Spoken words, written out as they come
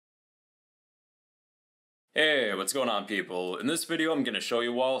Hey, what's going on, people? In this video I'm going to show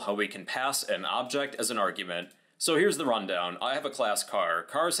you all how we can pass an object as an argument. So here's the rundown. I have a class car.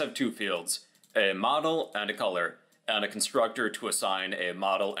 Cars have two fields, a model and a color, and a constructor to assign a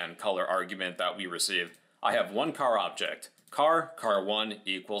model and color argument that we receive. I have one car object. Car1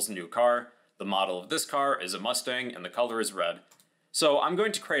 equals new car. The model of this car is a Mustang and the color is red. So I'm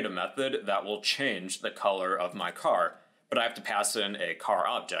going to create a method that will change the color of my car, but I have to pass in a car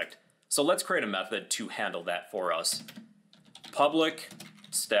object. So let's create a method to handle that for us. Public,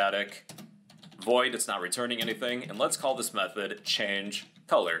 static, void, it's not returning anything, and let's call this method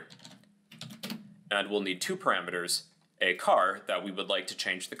ChangeColor. And we'll need two parameters, a car that we would like to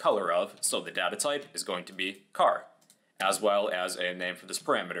change the color of, so the data type is going to be car, as well as a name for this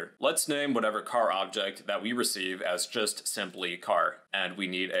parameter. Let's name whatever car object that we receive as just simply car. And we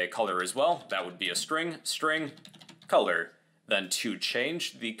need a color as well, that would be a string color. Then to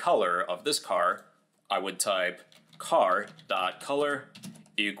change the color of this car, I would type car.color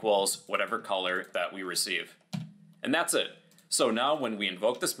equals whatever color that we receive. And that's it. So now when we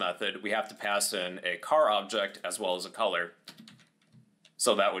invoke this method, we have to pass in a car object as well as a color.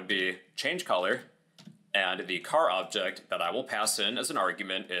 So that would be ChangeColor, and the car object that I will pass in as an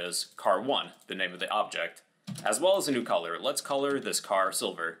argument is car1, the name of the object, as well as a new color. Let's color this car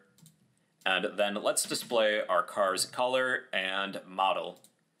silver. And then let's display our car's color and model.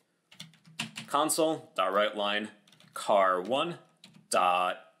 Console.WriteLine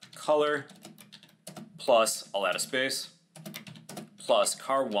car1.color plus, I'll add a space, plus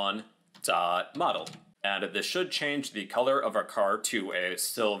car1.model. And this should change the color of our car to a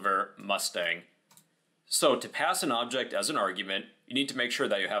silver Mustang. So to pass an object as an argument, you need to make sure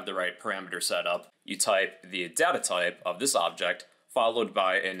that you have the right parameter set up. You type the data type of this object, followed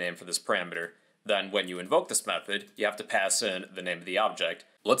by a name for this parameter. Then when you invoke this method, you have to pass in the name of the object.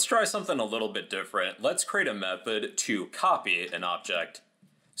 Let's try something a little bit different. Let's create a method to copy an object.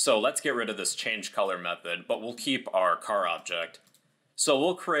 So let's get rid of this ChangeColor method, but we'll keep our car object. So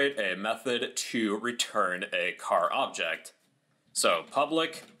we'll create a method to return a car object. So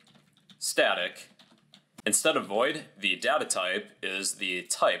public, static. Instead of void, the data type is the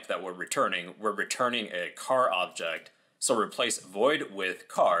type that we're returning. We're returning a car object. So replace void with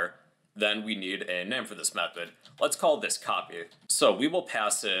car, then we need a name for this method. Let's call this copy. So we will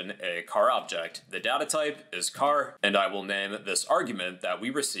pass in a car object. The data type is car, and I will name this argument that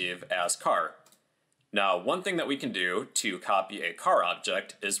we receive as car. Now, one thing that we can do to copy a car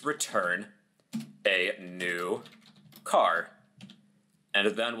object is return a new car.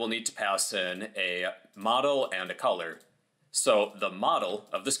 And then we'll need to pass in a model and a color. So the model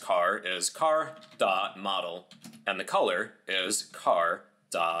of this car is car.model, and the color is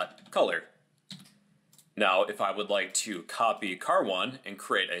car.color. Now, if I would like to copy car1 and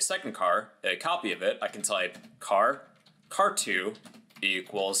create a second car, a copy of it, I can type car2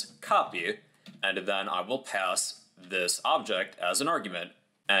 equals copy, and then I will pass this object as an argument.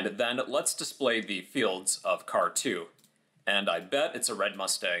 And then let's display the fields of car2. And I bet it's a red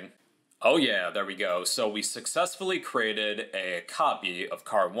Mustang. Oh yeah, there we go. So we successfully created a copy of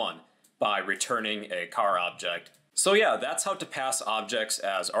car1 by returning a car object. So yeah, that's how to pass objects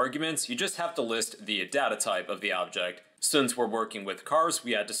as arguments. You just have to list the data type of the object. Since we're working with cars,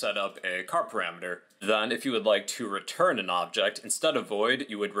 we had to set up a car parameter. Then if you would like to return an object, instead of void,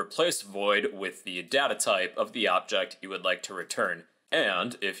 you would replace void with the data type of the object you would like to return.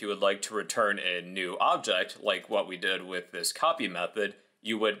 And if you would like to return a new object, like what we did with this copy method,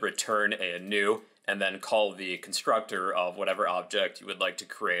 you would return a new and then call the constructor of whatever object you would like to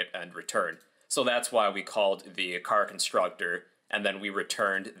create and return. So that's why we called the car constructor, and then we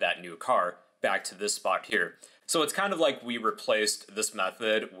returned that new car back to this spot here. So it's kind of like we replaced this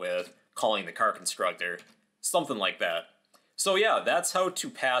method with calling the car constructor, something like that. So yeah, that's how to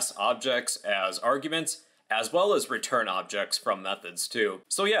pass objects as arguments, as well as return objects from methods too.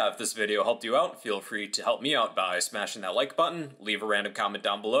 So yeah, if this video helped you out, feel free to help me out by smashing that like button, leave a random comment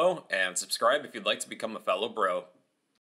down below, and subscribe if you'd like to become a fellow bro.